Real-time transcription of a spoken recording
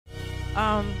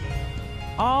Um,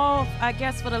 I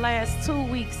guess for the last 2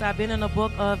 weeks, I've been in the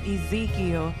book of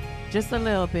Ezekiel, just a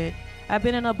little bit. I've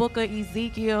been in the book of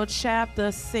Ezekiel,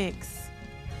 chapter 6,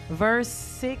 verse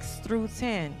 6 through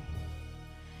 10.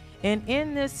 And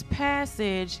in this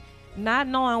passage, not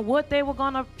knowing what they were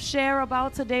going to share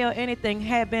about today or anything,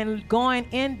 had been going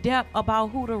in depth about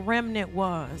who the remnant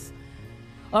was.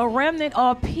 A remnant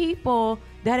are people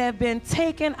that have been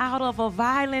taken out of a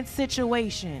violent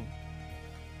situation.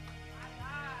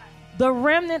 The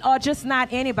remnant are just not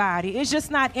anybody. It's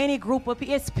just not any group of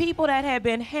people. It's people that have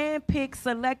been handpicked,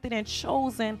 selected, and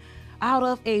chosen out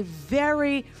of a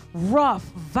very rough,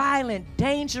 violent,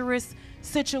 dangerous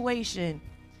situation.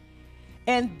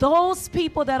 And those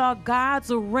people that are God's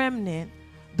remnant,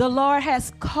 the Lord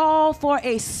has called for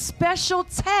a special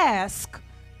task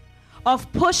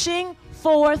of pushing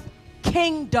forth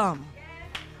kingdom.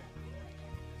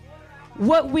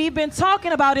 What we've been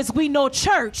talking about is we know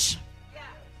church.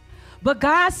 But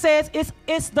God says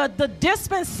it's the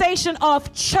dispensation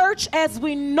of church as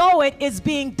we know it is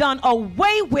being done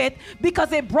away with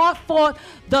because it brought forth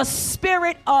the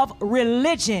spirit of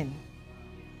religion.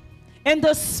 And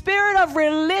the spirit of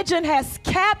religion has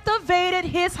captivated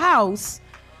his house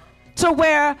to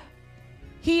where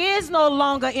he is no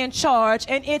longer in charge,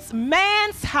 and it's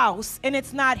man's house and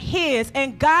it's not his.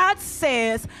 And God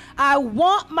says, I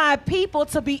want my people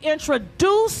to be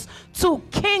introduced to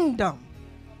kingdom.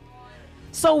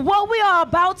 So what we are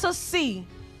about to see,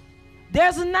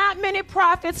 there's not many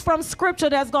prophets from scripture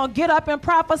that's going to get up and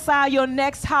prophesy your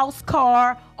next house,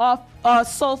 car, or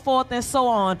so forth and so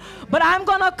on. But I'm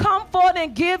going to come forth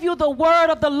and give you the word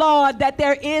of the Lord that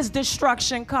there is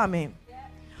destruction coming.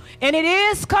 And it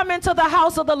is coming to the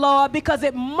house of the Lord because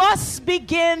it must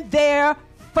begin there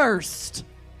first.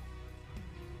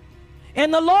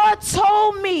 And the Lord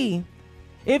told me,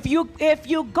 if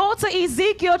you go to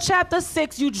Ezekiel chapter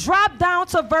 6, you drop down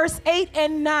to verse 8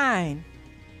 and 9.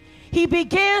 He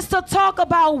begins to talk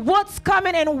about what's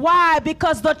coming and why,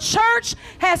 because the church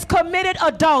has committed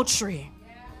adultery.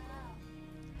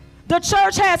 The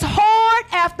church has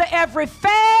whored after every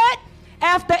fad,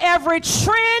 after every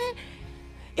trend.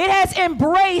 It has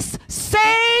embraced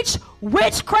sage,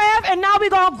 witchcraft, and now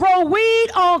we're going to grow weed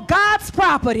on God's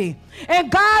property.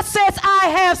 And God says, I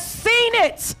have seen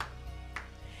it.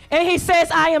 And he says,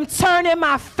 I am turning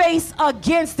my face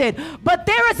against it. But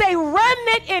there is a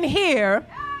remnant in here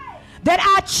that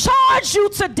I charge you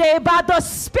today by the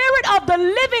Spirit of the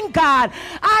living God.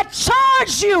 I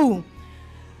charge you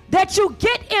that you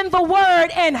get in the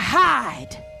word and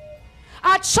hide.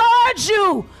 I charge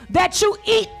you that you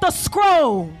eat the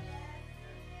scroll.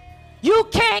 You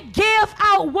can't give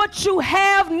out what you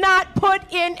have not put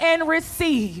in and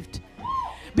received.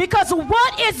 Because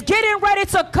what is getting ready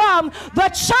to come, the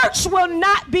church will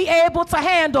not be able to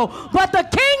handle, but the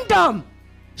kingdom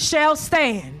shall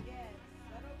stand.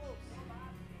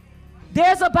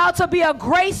 There's about to be a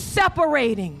great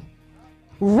separating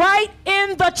right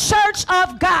in the church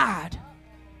of God.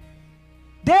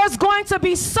 There's going to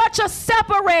be such a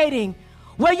separating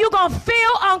where you're going to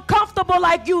feel uncomfortable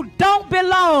like you don't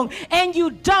belong, and you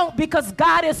don't, because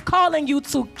God is calling you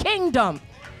to kingdom.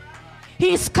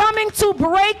 He's coming to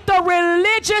break the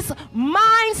religious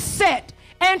mindset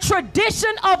and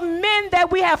tradition of men that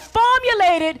we have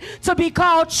formulated to be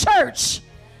called church,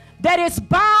 that is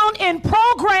bound in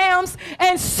programs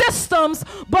and systems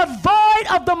but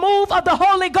void of the move of the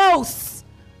Holy Ghost.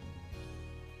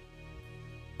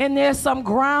 And there's some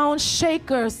ground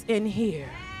shakers in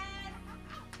here.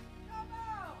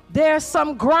 There's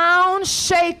some ground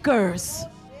shakers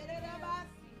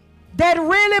that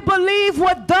really believe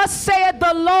what thus saith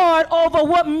the Lord over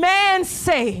what man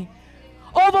say,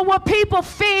 over what people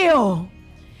feel.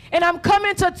 And I'm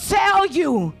coming to tell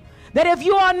you that if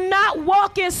you are not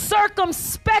walking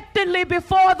circumspectly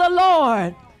before the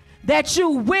Lord, that you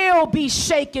will be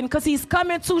shaken, because he's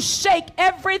coming to shake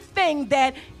everything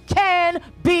that can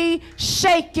be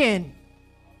shaken.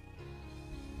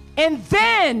 And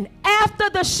then after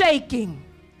the shaking,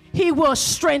 he will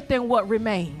strengthen what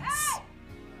remains.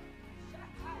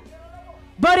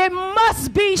 But it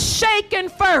must be shaken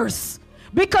first,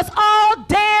 because all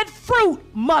dead fruit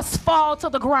must fall to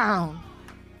the ground.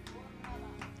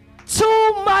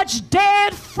 Too much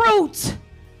dead fruit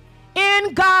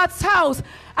in God's house.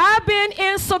 I've been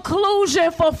in seclusion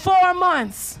for 4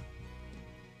 months.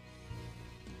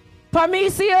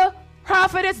 Parmesia,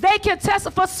 Prophetess, they can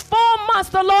testify. For 4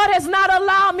 months, the Lord has not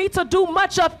allowed me to do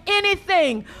much of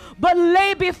anything but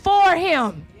lay before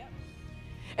him.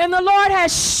 And the Lord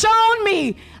has shown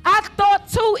me I thought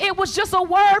too it was just a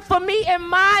word for me in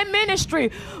my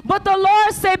ministry. But the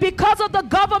Lord said, because of the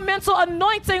governmental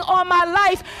anointing on my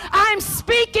life, I'm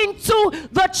speaking to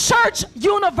the church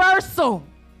universal.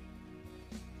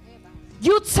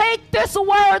 You take this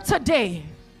word today.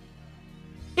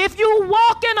 If you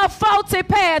walk in a faulty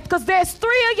path, because there's 3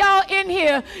 of y'all in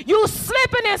here, you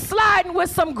slipping and sliding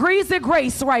with some greasy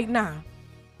grace right now.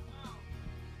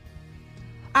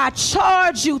 I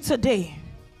charge you today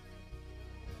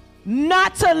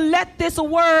not to let this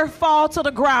word fall to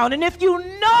the ground. And if you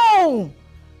know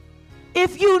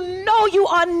you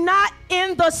are not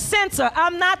in the center,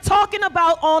 I'm not talking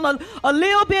about on a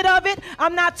little bit of it.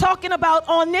 I'm not talking about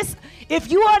on this.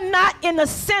 If you are not in the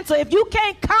center, if you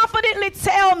can't confidently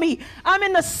tell me I'm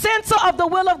in the center of the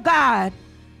will of God,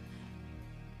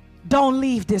 don't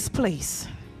leave this place.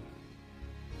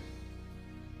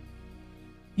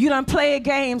 You done played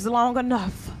games long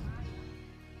enough.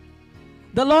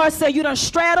 The Lord said you done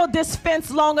straddled this fence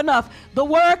long enough. The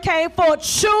word came forth.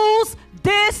 Choose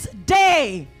this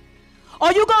day.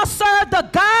 Are you going to serve the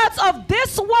gods of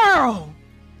this world?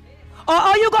 Or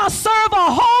are you going to serve a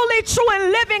holy, true,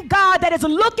 and living God that is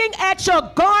looking at your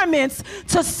garments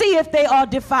to see if they are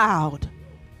defiled?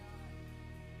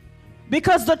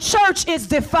 Because the church is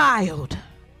defiled.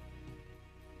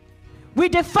 We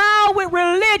defile with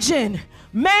religion,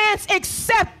 man's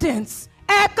acceptance,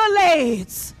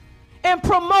 accolades, and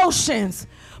promotions.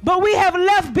 But we have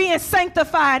left being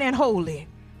sanctified and holy.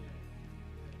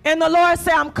 And the Lord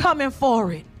said, I'm coming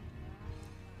for it.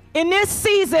 In this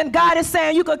season, God is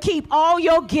saying you could keep all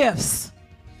your gifts.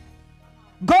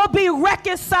 Go be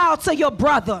reconciled to your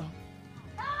brother.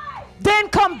 Then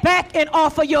come back and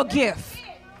offer your gift.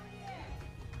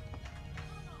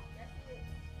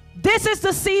 This is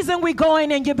the season we're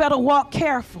going in. You better walk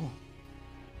careful.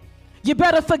 You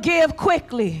better forgive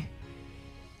quickly.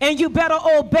 And you better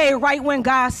obey right when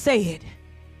God said.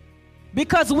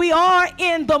 Because we are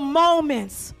in the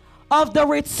moments of the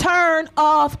return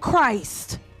of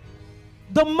Christ.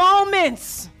 The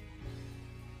moments.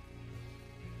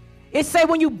 It say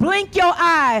when you blink your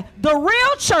eye, the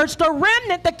real church, the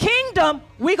remnant, the kingdom,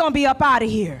 we're going to be up out of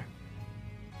here.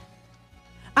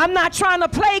 I'm not trying to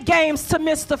play games to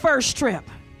miss the first trip.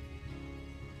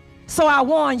 So I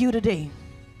warn you today.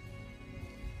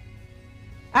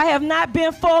 I have not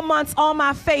been 4 months on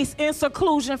my face in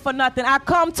seclusion for nothing. I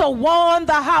come to warn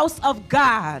the house of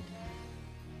God.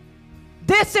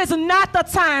 This is not the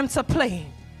time to play.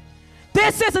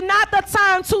 This is not the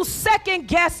time to second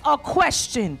guess or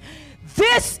question.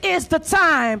 This is the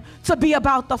time to be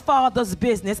about the Father's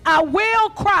business. I will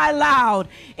cry loud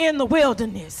in the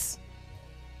wilderness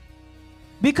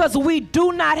because we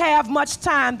do not have much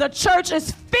time. The church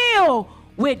is filled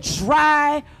with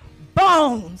dry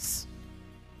bones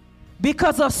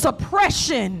because of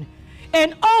suppression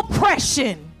and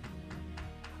oppression.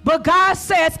 But God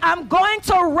says, I'm going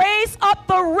to raise up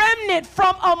the remnant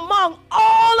from among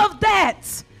all of that.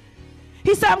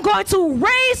 He said, I'm going to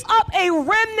raise up a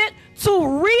remnant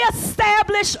to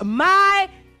reestablish my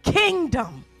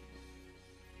kingdom.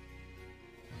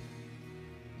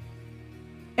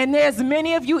 And there's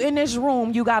many of you in this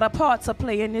room, you got a part to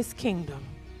play in this kingdom.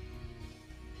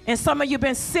 And some of you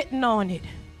been sitting on it.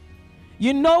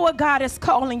 You know what God is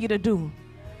calling you to do.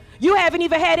 You haven't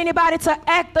even had anybody to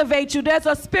activate you. There's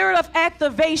a spirit of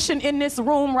activation in this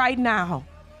room right now.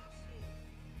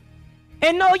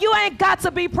 And no, you ain't got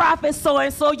to be prophet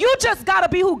so-and-so. You just got to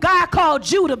be who God called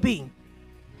you to be.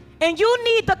 And you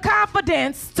need the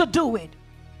confidence to do it.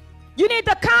 You need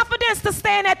the confidence to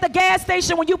stand at the gas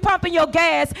station when you pumping your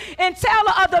gas and tell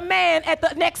the other man at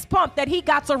the next pump that he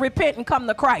got to repent and come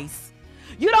to Christ.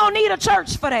 You don't need a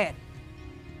church for that.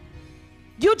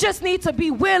 You just need to be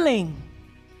willing.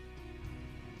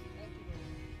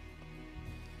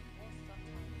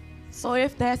 So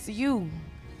if that's you,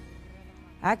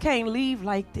 I can't leave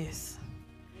like this.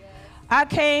 I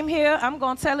came here, I'm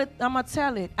going to tell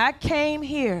it. I came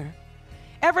here.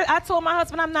 I told my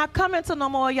husband I'm not coming to no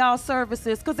more of y'all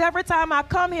services because every time I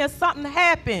come here, something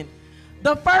happened.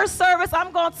 The first service,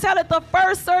 I'm going to tell it, the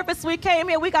first service we came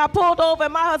here, we got pulled over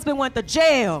and my husband went to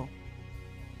jail.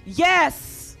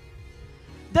 Yes.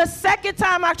 The second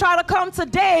time I try to come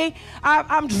today,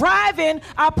 I'm driving,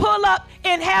 I pull up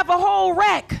and have a whole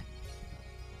wreck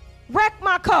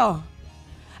my car.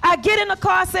 I get in the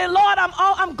car, I say, Lord,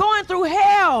 I'm going through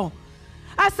hell.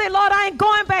 I say, Lord, I ain't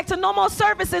going back to no more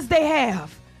services they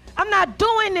have. I'm not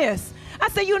doing this. I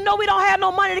say, you know we don't have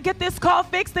no money to get this car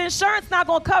fixed. The insurance not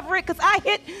going to cover it because I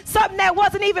hit something that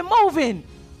wasn't even moving.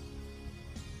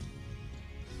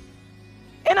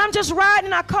 And I'm just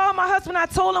riding. I called my husband. I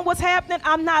told him what's happening.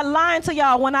 I'm not lying to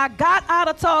y'all. When I got out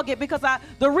of Target, because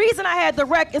the reason I had the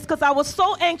wreck is because I was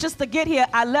so anxious to get here,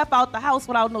 I left out the house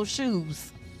without no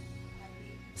shoes.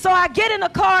 So I get in the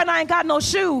car and I ain't got no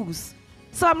shoes.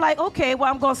 So I'm like, okay, well,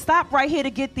 I'm going to stop right here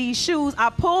to get these shoes. I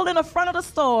pulled in the front of the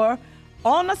store,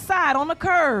 on the side, on the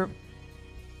curb,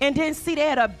 and then see they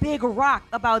had a big rock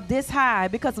about this high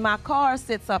because my car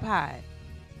sits up high.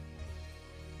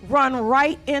 Run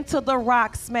right into the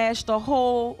rock, smash the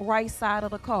whole right side of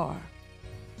the car.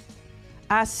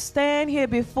 I stand here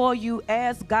before you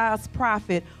as God's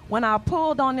prophet. When I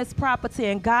pulled on this property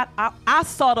and I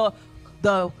saw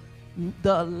the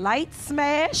light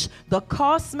smash, the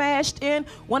car smashed in.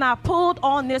 When I pulled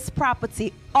on this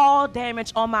property, all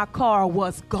damage on my car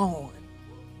was gone.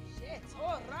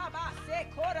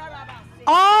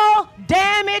 All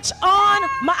damage on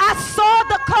I saw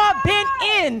the car bent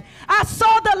in. I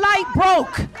saw the light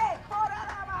broke.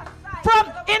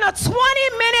 In a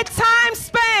 20-minute time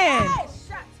span.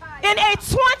 In a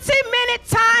 20-minute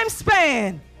time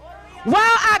span.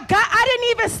 I didn't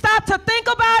even stop to think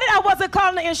about it. I wasn't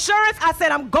calling the insurance. I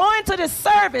said, I'm going to this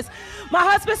service. My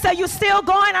husband said, you still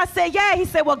going? I said, yeah. He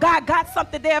said, well, God got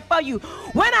something there for you.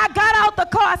 When I got out the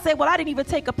car, I said, well, I didn't even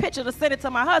take a picture to send it to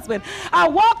my husband. I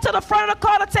walked to the front of the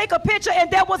car to take a picture,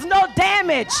 and there was no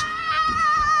damage.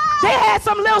 They had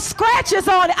some little scratches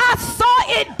on it. I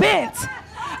saw it bent.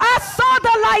 I saw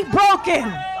the light broken.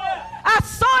 I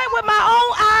saw it with my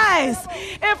own eyes.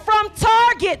 And from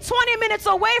Target, 20 minutes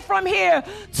away from here,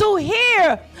 to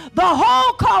here, the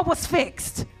whole car was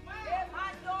fixed.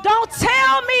 Don't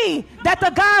tell me that the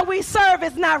God we serve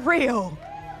is not real.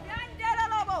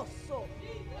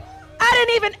 I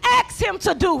didn't even ask him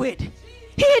to do it. He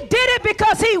did it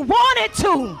because he wanted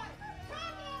to.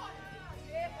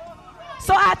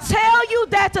 So I tell you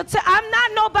that I'm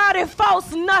not nobody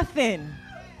false nothing.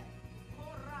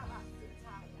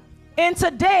 And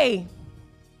today,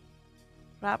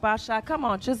 come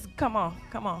on, just come on.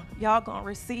 Y'all gonna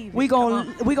receive it. We're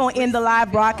gonna end the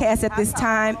live broadcast at this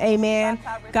time. Amen.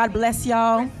 God bless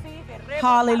y'all.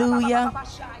 Hallelujah.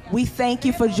 We thank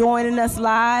you for joining us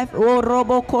live.